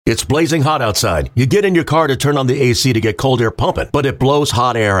It's blazing hot outside. You get in your car to turn on the AC to get cold air pumping, but it blows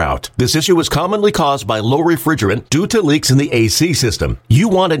hot air out. This issue is commonly caused by low refrigerant due to leaks in the AC system. You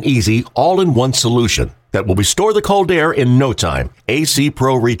want an easy, all-in-one solution that will restore the cold air in no time. AC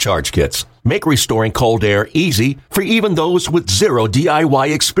Pro Recharge Kits make restoring cold air easy for even those with zero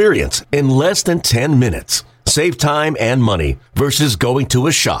DIY experience in less than 10 minutes. Save time and money versus going to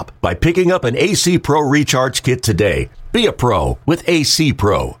a shop by picking up an AC Pro Recharge Kit today. Be a pro with AC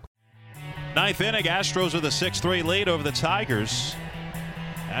Pro. Ninth inning, Astros with a 6-3 lead over the Tigers.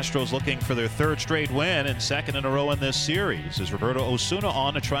 Astros looking for their third straight win and second in a row in this series as Roberto Osuna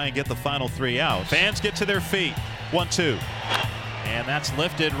on to try and get the final three out. Fans get to their feet. 1-2. And that's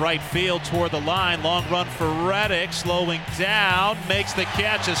lifted right field toward the line. Long run for Reddick, slowing down, makes the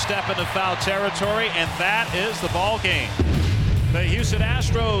catch, a step into foul territory, and that is the ball game. The Houston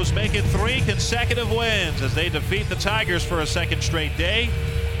Astros making 3 consecutive wins as they defeat the Tigers for a second straight day.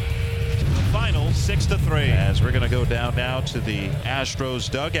 The final 6-3. As we're going to go down now to the Astros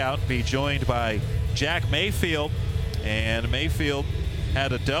dugout, be joined by Jack Mayfield. And Mayfield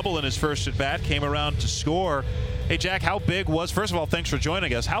had a double in his first at bat, came around to score. Hey, Jack, how big was, first of all, thanks for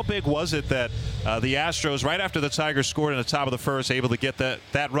joining us. How big was it that the Astros, right after the Tigers scored in the top of the first, able to get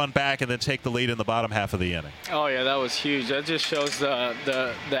that run back and then take the lead in the bottom half of the inning? Oh, yeah, that was huge. That just shows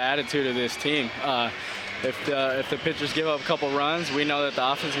the attitude of this team. If the pitchers give up a couple runs, we know that the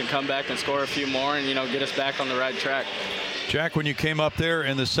offense can come back and score a few more and, get us back on the right track. Jack, when you came up there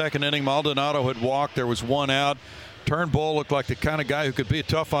in the second inning, Maldonado had walked. There was one out. Turnbull looked like the kind of guy who could be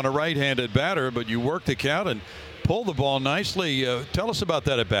tough on a right-handed batter, but you worked the count and pulled the ball nicely. Tell us about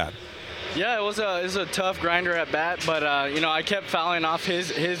that at bat. Yeah, it was a tough grinder at bat, but I kept fouling off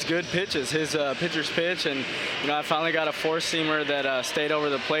his good pitches, his pitcher's pitch, and I finally got a four-seamer that stayed over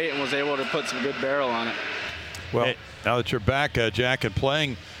the plate and was able to put some good barrel on it. Well, now that you're back, Jack, and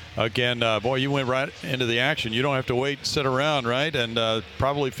playing again, boy, you went right into the action. You don't have to wait and sit around, right? And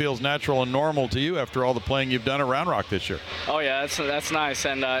probably feels natural and normal to you after all the playing you've done around Rock this year. Oh yeah, that's nice,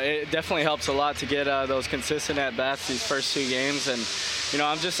 and it definitely helps a lot to get those consistent at bats these first 2 games. And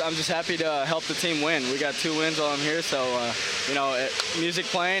I'm just happy to help the team win. We got 2 wins while I'm here, so music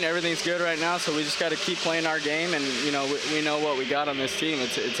playing, everything's good right now. So we just got to keep playing our game, and we know what we got on this team.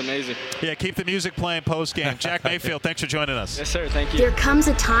 It's amazing. Yeah, keep the music playing post game. Jack Mayfield, thanks for joining us. Yes, sir. Thank you. There comes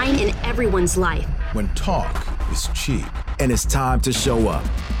a time in everyone's life when talk is cheap and it's time to show up.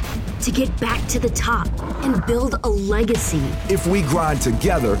 To get back to the top and build a legacy. If we grind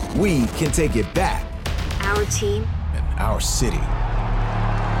together, we can take it back. Our team and our city.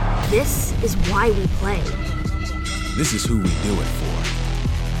 This is why we play. This is who we do it for.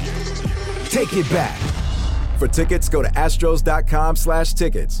 Take it back. For tickets, go to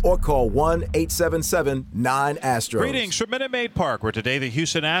astros.com/tickets or call 1-877-9-ASTROS. Greetings from Minute Maid Park, where today the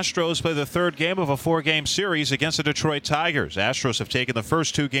Houston Astros play the third game of a 4-game series against the Detroit Tigers. Astros have taken the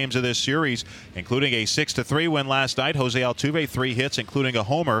first 2 games of this series, including a 6-3 win last night. Jose Altuve, 3 hits, including a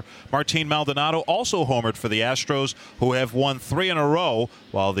homer. Martin Maldonado also homered for the Astros, who have won 3 in a row,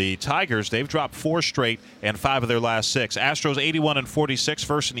 while the Tigers, they've dropped 4 straight and 5 of their last 6. Astros 81-46,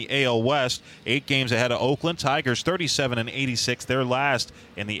 first in the AL West, 8 games ahead of Oakland. Tigers 37-86, their last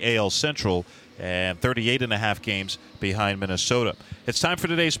in the AL Central, and 38.5 games behind Minnesota. It's time for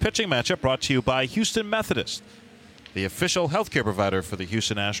today's pitching matchup, brought to you by Houston Methodist, the official healthcare provider for the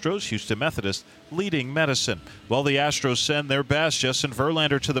Houston Astros. Houston Methodist, leading medicine. Well, the Astros send their best. Justin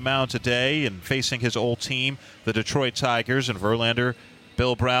Verlander to the mound today and facing his old team, the Detroit Tigers, and Verlander,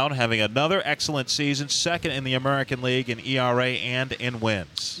 Bill Brown having another excellent season, second in the American League in ERA and in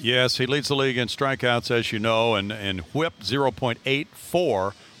wins. Yes, he leads the league in strikeouts, as you know, and whip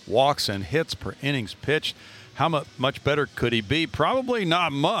 0.84, walks and hits per innings pitched. How much better could he be? Probably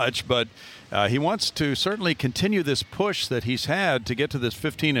not much, but he wants to certainly continue this push that he's had to get to this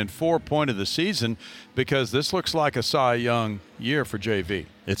 15-4 point of the season, because this looks like a Cy Young year for JV.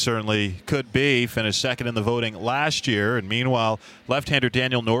 It certainly could be. Finished second in the voting last year. And meanwhile, left-hander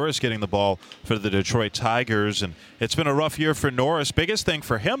Daniel Norris getting the ball for the Detroit Tigers. And it's been a rough year for Norris. Biggest thing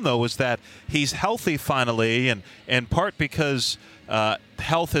for him, though, is that he's healthy finally, and in part because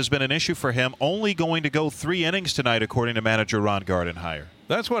health has been an issue for him. Only going to go 3 innings tonight, according to manager Ron Gardenhire.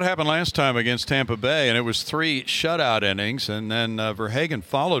 That's what happened last time against Tampa Bay, and it was 3 shutout innings, and then Verhagen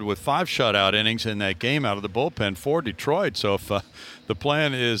followed with 5 shutout innings in that game out of the bullpen for Detroit. So if the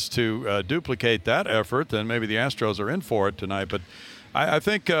plan is to duplicate that effort, then maybe the Astros are in for it tonight. But I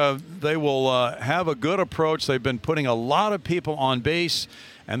think they will have a good approach. They've been putting a lot of people on base,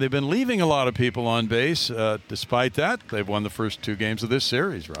 and they've been leaving a lot of people on base. Despite that, they've won the first 2 games of this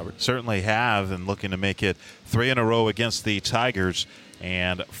series, Robert. Certainly have, and looking to make it 3 in a row against the Tigers,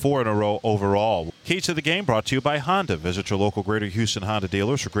 and 4 in a row overall. Keys to the Game brought to you by Honda. Visit your local Greater Houston Honda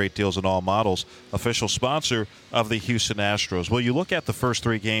dealers for great deals on all models. Official sponsor of the Houston Astros. Well, you look at the first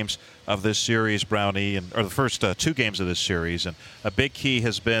 3 games of this series, Brownie, or the first 2 games of this series, and a big key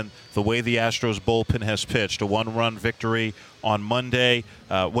has been the way the Astros bullpen has pitched. A 1-run victory on Monday,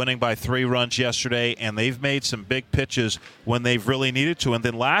 winning by 3 runs yesterday, and they've made some big pitches when they've really needed to. And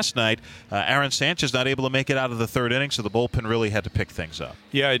then last night, Aaron Sanchez not able to make it out of the 3rd inning, so the bullpen really had to pick things up.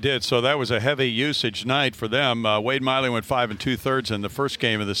 Yeah, I did. So that was a heavy usage night for them. Wade Miley went 5 2/3 in the first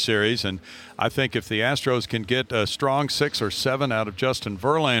game of the series, and I think if the Astros can get a strong 6 or 7 out of Justin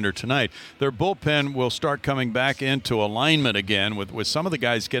Verlander tonight, their bullpen will start coming back into alignment again with some of the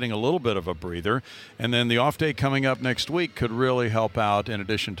guys getting a little bit of a breather. And then the off day coming up next week could really help out in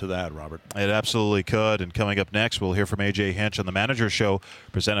addition to that, Robert. It absolutely could. And coming up next, we'll hear from A.J. Hinch on the Manager Show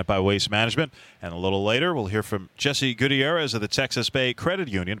presented by Waste Management. And a little later, we'll hear from Jesse Gutierrez of the Texas Bay Credit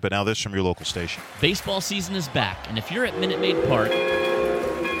Union. But now this from your local station. Baseball season is back, and if you're at Minute Maid Park,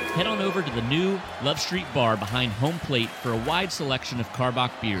 head on over to the new Love Street Bar behind home plate for a wide selection of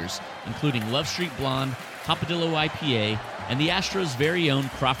Karbach beers, including Love Street Blonde, Hopadillo IPA, and the Astros' very own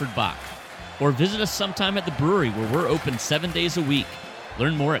Crawford Bock. Or visit us sometime at the brewery where we're open 7 days a week.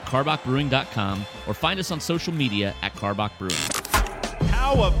 Learn more at carbachbrewing.com or find us on social media at Karbach Brewing.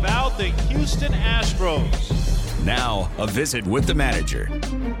 How about the Houston Astros? Now, a visit with the manager.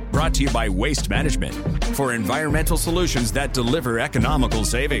 Brought to you by Waste Management for environmental solutions that deliver economical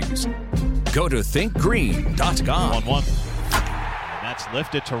savings. Go to thinkgreen.com. 1-1. That's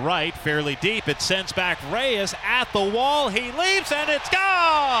lifted to right, fairly deep. It sends back Reyes at the wall. He leaps, and it's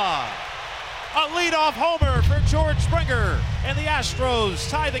gone! A leadoff homer for George Springer, and the Astros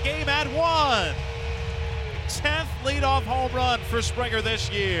tie the game at 1. 10th leadoff home run for Springer this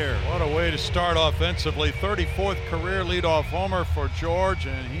year. What a way to start offensively. 34th career leadoff homer for George,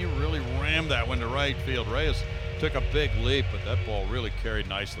 and he really rammed that one to right field. Reyes took a big leap, but that ball really carried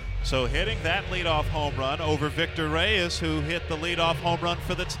nicely. So hitting that leadoff home run over Victor Reyes, who hit the leadoff home run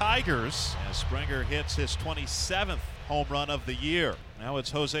for the Tigers, as Springer hits his 27th home run of the year. Now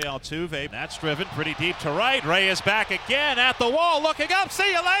it's Jose Altuve. That's driven pretty deep to right. Reyes back again at the wall, looking up. See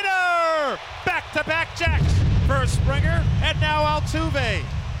you later! Back-to-back jacks for Springer, and now Altuve.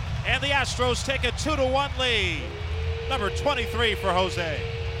 And the Astros take a 2-1 lead. Number 23 for Jose.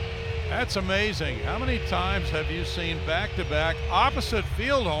 That's amazing. How many times have you seen back-to-back opposite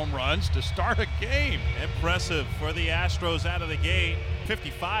field home runs to start a game? Impressive for the Astros out of the gate.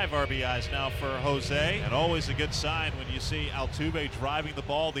 55 RBIs now for Jose, and always a good sign when you see Altuve driving the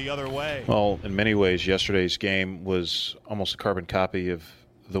ball the other way. Well, in many ways, yesterday's game was almost a carbon copy of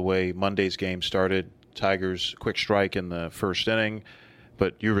the way Monday's game started. Tigers quick strike in the first inning,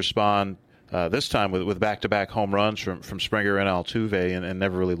 but you respond this time with back-to-back home runs from Springer and Altuve, and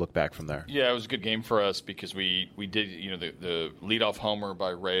never really look back from there. Yeah, it was a good game for us because we did, the leadoff homer by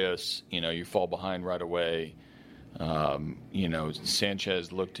Reyes, you fall behind right away.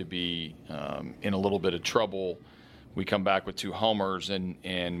 Sanchez looked to be in a little bit of trouble. We come back with 2 homers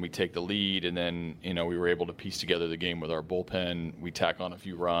and we take the lead, and then, we were able to piece together the game with our bullpen. We tack on a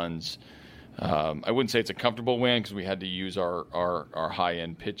few runs. I wouldn't say it's a comfortable win because we had to use our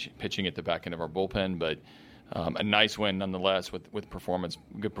high-end pitching at the back end of our bullpen, but a nice win nonetheless with performance,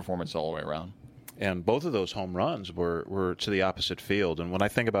 good performance all the way around. And both of those home runs were to the opposite field. And when I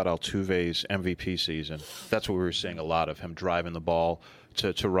think about Altuve's MVP season, that's what we were seeing a lot of, him driving the ball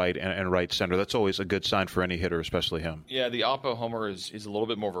to right and right center. That's always a good sign for any hitter, especially him. Yeah, the Oppo homer is a little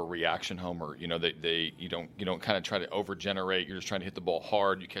bit more of a reaction homer. You don't kind of try to overgenerate. You're just trying to hit the ball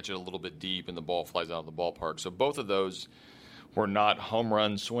hard. You catch it a little bit deep, and the ball flies out of the ballpark. So both of those were not home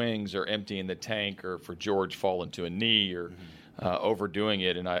run swings or emptying the tank or for George fall into a knee or overdoing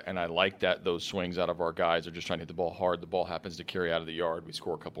it. And I like that those swings out of our guys are just trying to hit the ball hard. The ball happens to carry out of the yard. We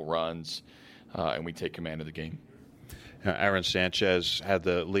score a couple runs, and we take command of the game. Aaron Sanchez had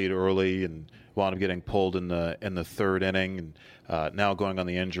the lead early and wound up getting pulled in the 3rd inning, and now going on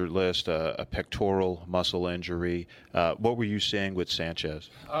the injured list, a pectoral muscle injury. What were you seeing with Sanchez?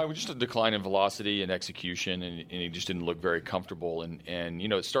 Just a decline in velocity and execution, and he just didn't look very comfortable. And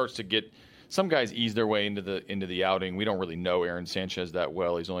it starts to get some guys ease their way into the outing. We don't really know Aaron Sanchez that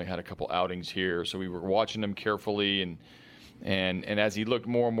well. He's only had a couple outings here, so we were watching him carefully and as he looked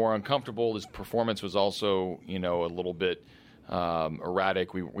more and more uncomfortable, his performance was also, a little bit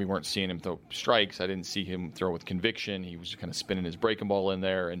erratic. We weren't seeing him throw strikes. I didn't see him throw with conviction. He was kind of spinning his breaking ball in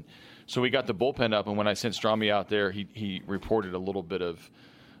there. And so we got the bullpen up, and when I sent Strami out there, he reported a little bit of,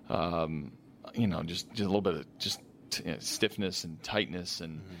 just a little bit of just stiffness and tightness,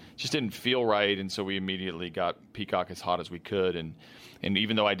 and just didn't feel right. And so we immediately got Peacock as hot as we could. And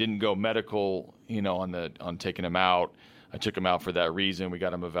even though I didn't go medical, on taking him out, I took him out for that reason. We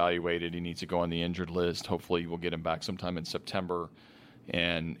got him evaluated. He needs to go on the injured list. Hopefully we'll get him back sometime in September,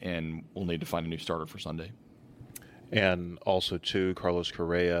 and we'll need to find a new starter for Sunday. And also, too, Carlos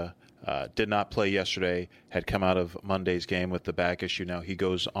Correa did not play yesterday, had come out of Monday's game with the back issue. Now he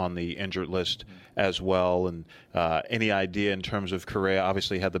goes on the injured list as well. And any idea in terms of Correa?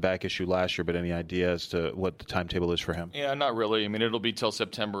 Obviously had the back issue last year, but any idea as to what the timetable is for him? Yeah, not really. I mean, it'll be till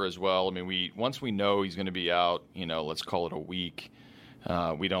September as well. I mean, once we know he's going to be out, let's call it a week.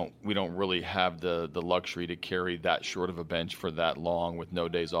 We don't really have the luxury to carry that short of a bench for that long with no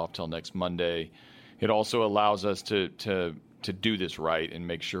days off till next Monday. It also allows us to do this right and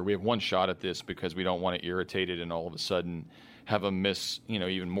make sure we have one shot at this, because we don't want to irritate it and all of a sudden have him miss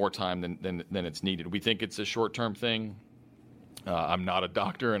even more time than it's needed. We think it's a short-term thing. I'm not a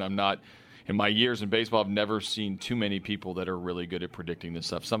doctor, and I'm not. In my years in baseball, I've never seen too many people that are really good at predicting this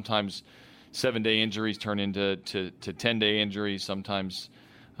stuff. Sometimes 7-day injuries turn into 10-day injuries. Sometimes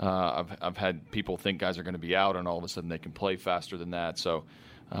I've had people think guys are going to be out, and all of a sudden they can play faster than that. So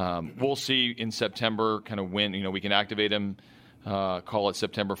we'll see in September kind of when we can activate him. Call it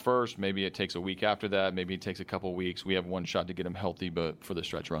September 1st. Maybe it takes a week after that. Maybe it takes a couple weeks. We have one shot to get him healthy, but for the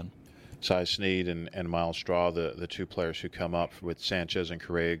stretch run. Cy Snead and Miles Straw, the two players who come up with Sanchez and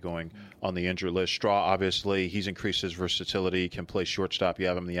Correa going on the injury list. Straw, obviously, he's increased his versatility, can play shortstop. You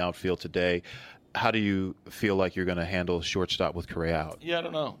have him in the outfield today. How do you feel like you're going to handle shortstop with Correa out? Yeah, I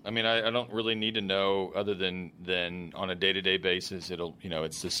don't know. I mean, I don't really need to know other than on a day-to-day basis. It'll,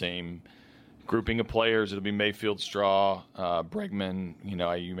 it's the same grouping of players. It'll be Mayfield, Straw, Bregman.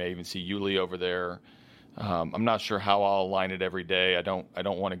 You may even see Yuli over there. I'm not sure how I'll align it every day. I don't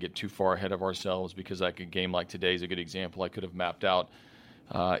want to get too far ahead of ourselves, because like a game like today is a good example. I could have mapped out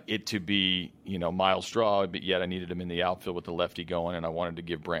it to be, Miles Straw, but yet I needed him in the outfield with the lefty going, and I wanted to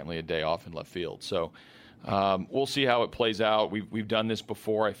give Brantley a day off in left field. So we'll see how it plays out. We've done this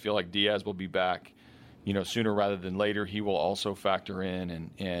before. I feel like Diaz will be back, sooner rather than later. He will also factor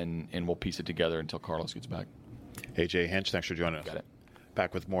in, and we'll piece it together until Carlos gets back. AJ Hinch, thanks for joining us. Got it.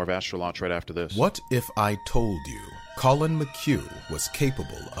 Back with more of Astro Launch right after this. What if I told you Colin McHugh was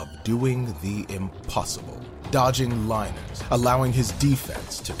capable of doing the impossible? Dodging liners, allowing his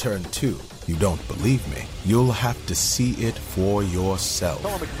defense to turn two. You don't believe me? You'll have to see it for yourself.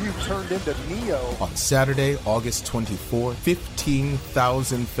 Colin McHugh turned into Neo. On Saturday, August 24,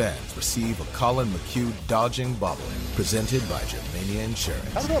 15,000 fans receive a Colin McHugh dodging bobblehead presented by Germania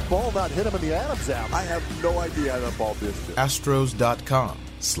Insurance. How did that ball not hit him in the Adams apple? I have no idea how that ball missed it.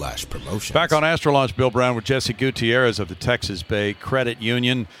 Astros.com/promotions. Back on Astro Launch, Bill Brown with Jesse Gutierrez of the Texas Bay Credit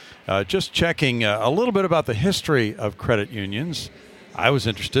Union. Just checking a little bit about the history of credit unions. I was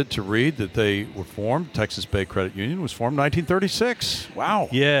interested to read that they were formed. Texas Bay Credit Union was formed in 1936. Wow.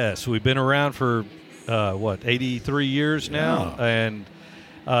 Yes, we've been around for, 83 years now. Yeah. And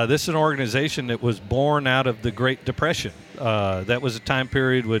this is an organization that was born out of the Great Depression. That was a time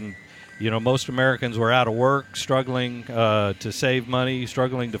period when, most Americans were out of work, struggling to save money,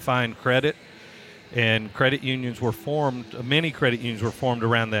 struggling to find credit. And credit unions were formed, many credit unions were formed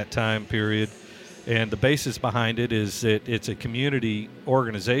around that time period. And the basis behind it is that it's a community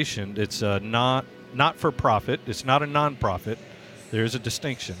organization. It's not for profit. It's not a nonprofit. There's a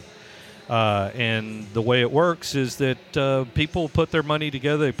distinction. And the way it works is that people put their money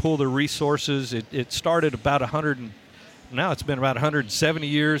together. They pool their resources. It started about now it's been about 170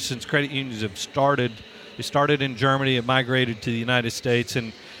 years since credit unions have started. It started in Germany. It migrated to the United States.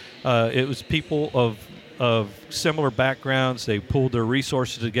 And it was people of similar backgrounds. They pooled their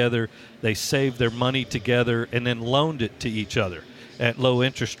resources together. They saved their money together and then loaned it to each other at low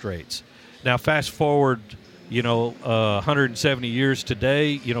interest rates. Now, fast forward, 170 years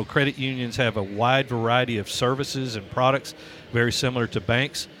today, credit unions have a wide variety of services and products, very similar to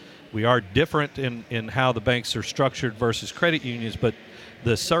banks. We are different in how the banks are structured versus credit unions, but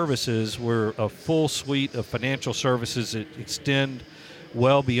the services were a full suite of financial services that extend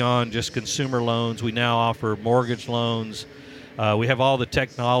well beyond just consumer loans. We now offer mortgage loans. We have all the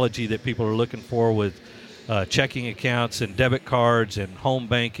technology that people are looking for with checking accounts and debit cards and home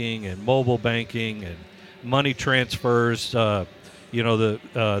banking and mobile banking and money transfers. There's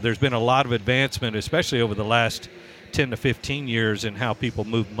been a lot of advancement, especially over the last 10 to 15 years, in how people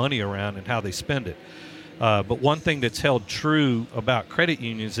move money around and how they spend it. But one thing that's held true about credit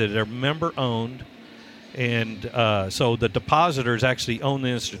unions is that they're member-owned. And so the depositors actually own the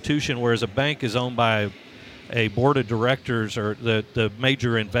institution, whereas a bank is owned by a board of directors or the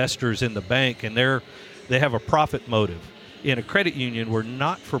major investors in the bank, and they're they have a profit motive. In a credit union, we're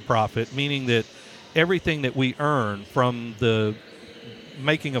not for profit, meaning that everything that we earn from the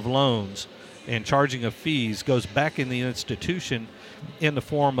making of loans and charging of fees goes back in the institution in the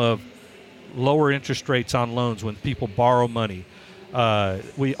form of lower interest rates on loans when people borrow money.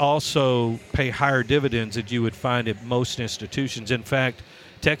 We also pay higher dividends than you would find at most institutions. In fact,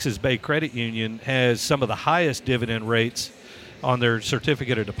 Texas Bay Credit Union has some of the highest dividend rates on their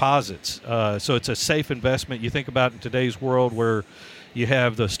certificate of deposits. So it's a safe investment. You think about in today's world where you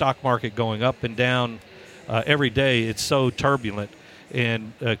have the stock market going up and down every day, it's so turbulent.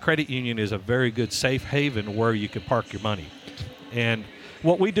 And credit union is a very good safe haven where you can park your money. And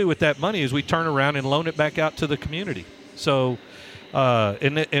what we do with that money is we turn around and loan it back out to the community. So,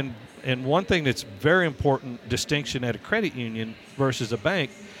 and one thing that's very important distinction at a credit union versus a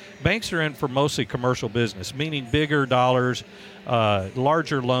bank, banks are in for mostly commercial business, meaning bigger dollars,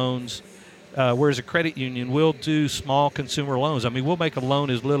 larger loans, whereas a credit union will do small consumer loans. I mean, we'll make a loan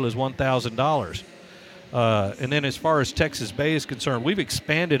as little as $1,000. And then as far as Texas Bay is concerned, we've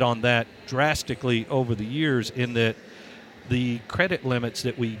expanded on that drastically over the years in that the credit limits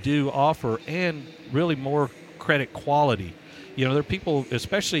that we do offer and really more credit quality. You know, there are people,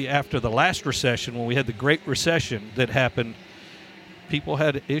 especially after the last recession, when we had the Great Recession that happened, people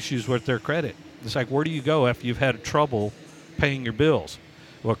had issues with their credit. It's like, where do you go after you've had trouble paying your bills?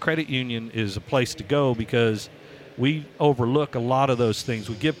 Well, credit union is a place to go because we overlook a lot of those things.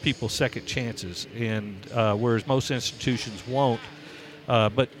 We give people second chances, and whereas most institutions won't.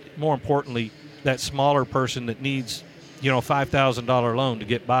 But more importantly, that smaller person that needs, a $5,000 loan to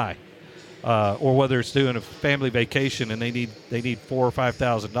get by, or whether it's doing a family vacation and they need $4,000 or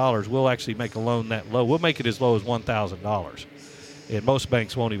 $5,000, we'll actually make a loan that low. We'll make it as low as $1,000, and most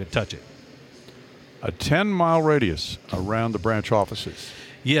banks won't even touch it. A 10-mile radius around the branch offices.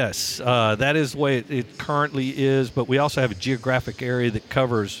 Yes, that is the way it currently is, but we also have a geographic area that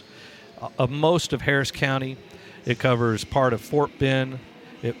covers most of Harris County. It covers part of Fort Bend.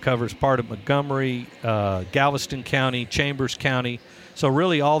 It covers part of Montgomery, Galveston County, Chambers County. So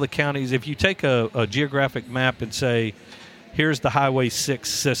really all the counties, if you take a geographic map and say, here's the Highway 6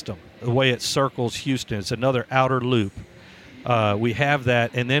 system, the way it circles Houston, it's another outer loop. We have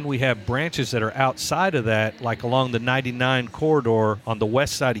that, and then we have branches that are outside of that, like along the 99 corridor on the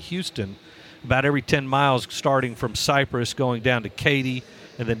west side of Houston, about every 10 miles starting from Cypress going down to Katy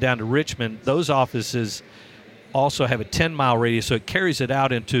and then down to Richmond. Those offices also have a 10-mile radius, so it carries it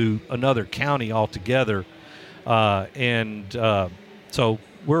out into another county altogether. So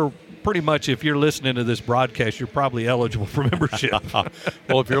we're pretty much, if you're listening to this broadcast, you're probably eligible for membership.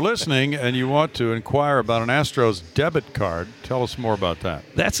 Well, if you're listening and you want to inquire about an Astros debit card, tell us more about that.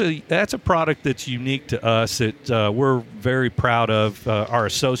 That's a product that's unique to us. We're very proud of our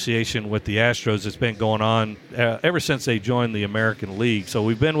association with the Astros. It's been going on ever since they joined the American League. So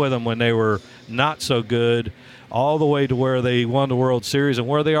we've been with them when they were not so good, all the way to where they won the World Series and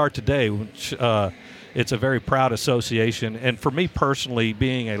where they are today, which it's a very proud association. And for me personally,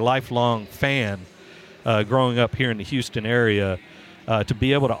 being a lifelong fan, growing up here in the Houston area, to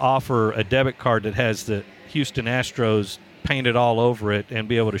be able to offer a debit card that has the Houston Astros painted all over it and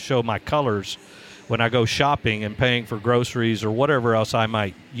be able to show my colors when I go shopping and paying for groceries or whatever else I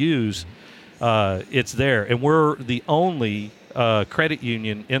might use, it's there. And we're the only credit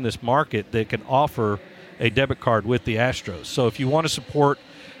union in this market that can offer a debit card with the Astros. So if you want to support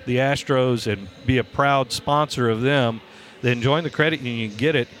the Astros and be a proud sponsor of them, then join the credit union,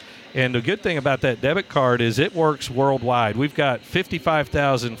 get it. And the good thing about that debit card is it works worldwide. We've got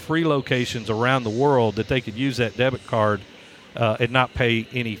 55,000 free locations around the world that they could use that debit card and not pay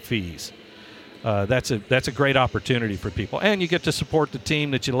any fees. That's a great opportunity for people. And you get to support the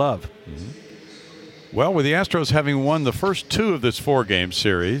team that you love. Mm-hmm. Well, with the Astros having won the first two of this four-game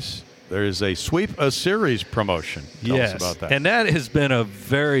series, there is a Sweep a Series promotion. Tell us about that. And that has been a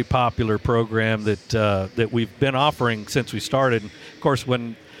very popular program that we've been offering since we started. And of course,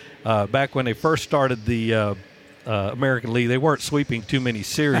 back when they first started the American League, they weren't sweeping too many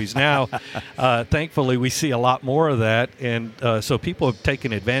series. Now, thankfully, we see a lot more of that, and so people have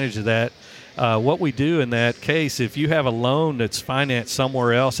taken advantage of that. What we do in that case, if you have a loan that's financed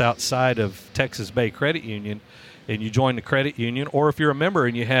somewhere else outside of Texas Bay Credit Union and you join the credit union, or if you're a member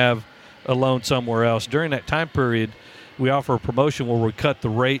and you have a loan somewhere else, during that time period, we offer a promotion where we cut the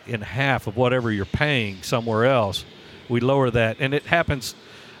rate in half of whatever you're paying somewhere else. We lower that, and it happens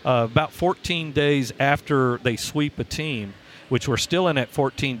about 14 days after they sweep a team, which we're still in that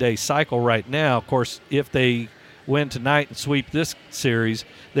 14-day cycle right now. Of course, if they win tonight and sweep this series,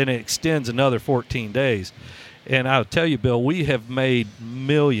 then it extends another 14 days. And I'll tell you, Bill, we have made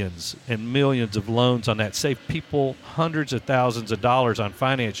millions and millions of loans on that, saved people hundreds of thousands of dollars on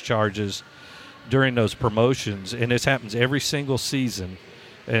finance charges during those promotions. And this happens every single season.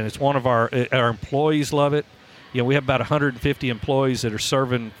 And it's one of our employees love it. You know, we have about 150 employees that are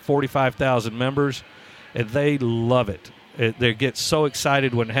serving 45,000 members, and they love it. They get so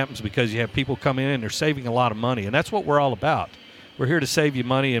excited when it happens because you have people coming in and they're saving a lot of money. And that's what we're all about. We're here to save you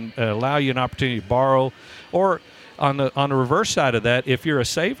money and allow you an opportunity to borrow. Or on the reverse side of that, if you're a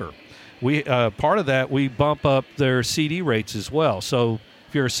saver, we part of that, we bump up their CD rates as well. So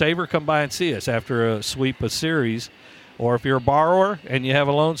if you're a saver, come by and see us after a sweep of series. Or if you're a borrower and you have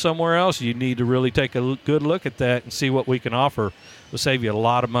a loan somewhere else, you need to really take a good look at that and see what we can offer. We'll save you a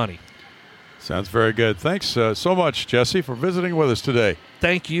lot of money. Sounds very good. Thanks so much, Jesse, for visiting with us today.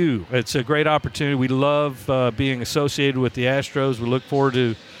 Thank you. It's a great opportunity. We love being associated with the Astros. We look forward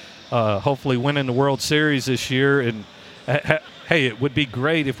to hopefully winning the World Series this year. And, hey, it would be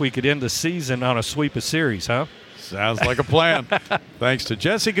great if we could end the season on a sweep of series, huh? Sounds like a plan. Thanks to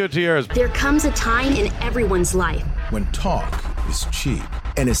Jesse Gutierrez. There comes a time in everyone's life when talk is cheap.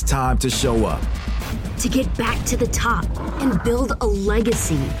 And it's time to show up. To get back to the top and build a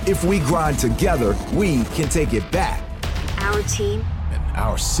legacy. If we grind together, we can take it back. Our team. And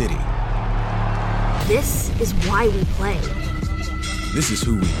our city. This is why we play. This is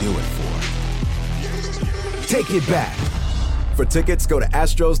who we do it for. Take it back. For tickets, go to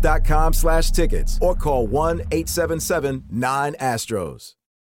Astros.com/tickets or call 1-877-9-ASTROS.